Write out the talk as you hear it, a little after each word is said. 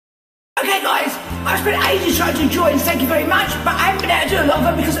Okay guys, I've spent ages trying to join, thank you very much, but I haven't been able to do a lot of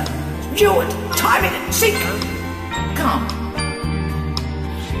them because your timing and sync. Come on.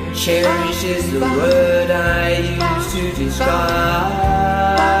 Cherish is the word I use to describe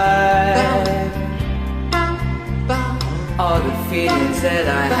all the feelings that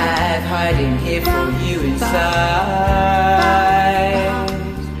I have hiding here from you inside.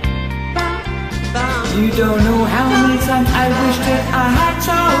 You don't know how many times I wish that I had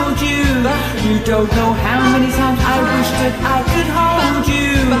told you. You don't know how many times I wish that I could hold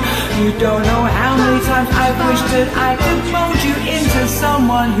you. You don't know how many times I wish that I could mold you into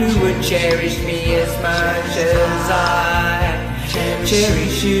someone who would cherish me as much as I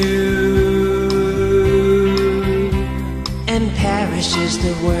cherish you. And perish is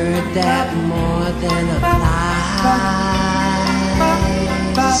the word that more than applies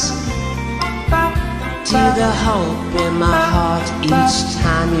to the hope in my heart each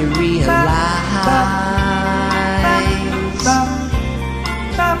time you realize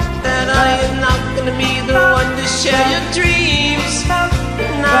that I am not gonna be the one to share your dreams,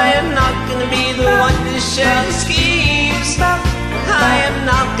 and I am not gonna be the one to share your schemes. I am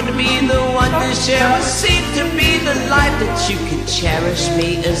not gonna be the one to share what seems to be the life that you can cherish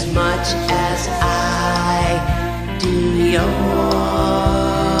me as much as I do yours.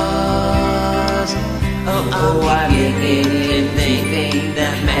 Oh, I'll give anything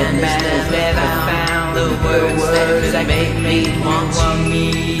that man has never found. The words that make me want me,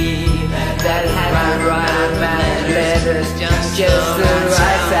 that have the right amount of letters, just the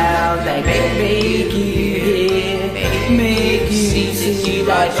right sound. They make you hear, make you see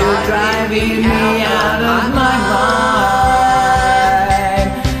that you're driving me out of my mind.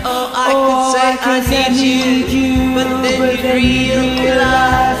 Oh, I could say I need you, but then you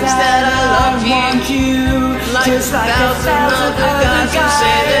realize that I love you. Like just like a thousand other guys who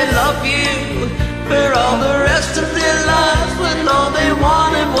say they love you for all the rest of their lives, when all they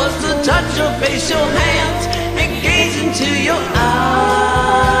wanted was to touch your face, your hands, and gaze into your eyes.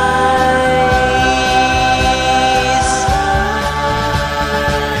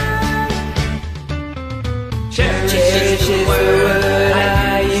 Cherish is the word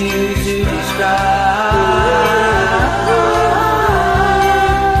I use to describe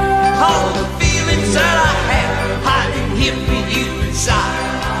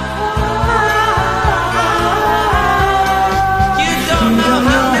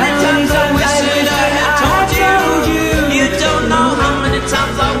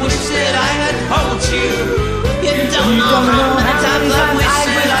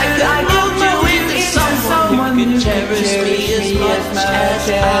cherish me as much as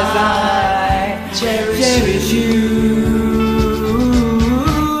I cherish you.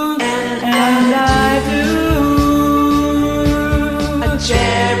 And I do. I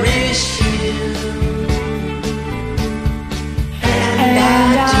cherish you. And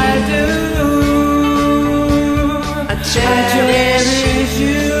I do. I cherish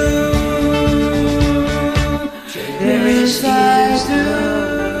you. Cherish I do.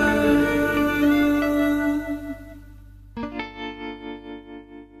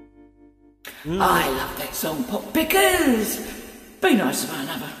 I love that song, Pop, because be nice to one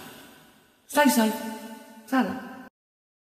another. Stay safe. Salah.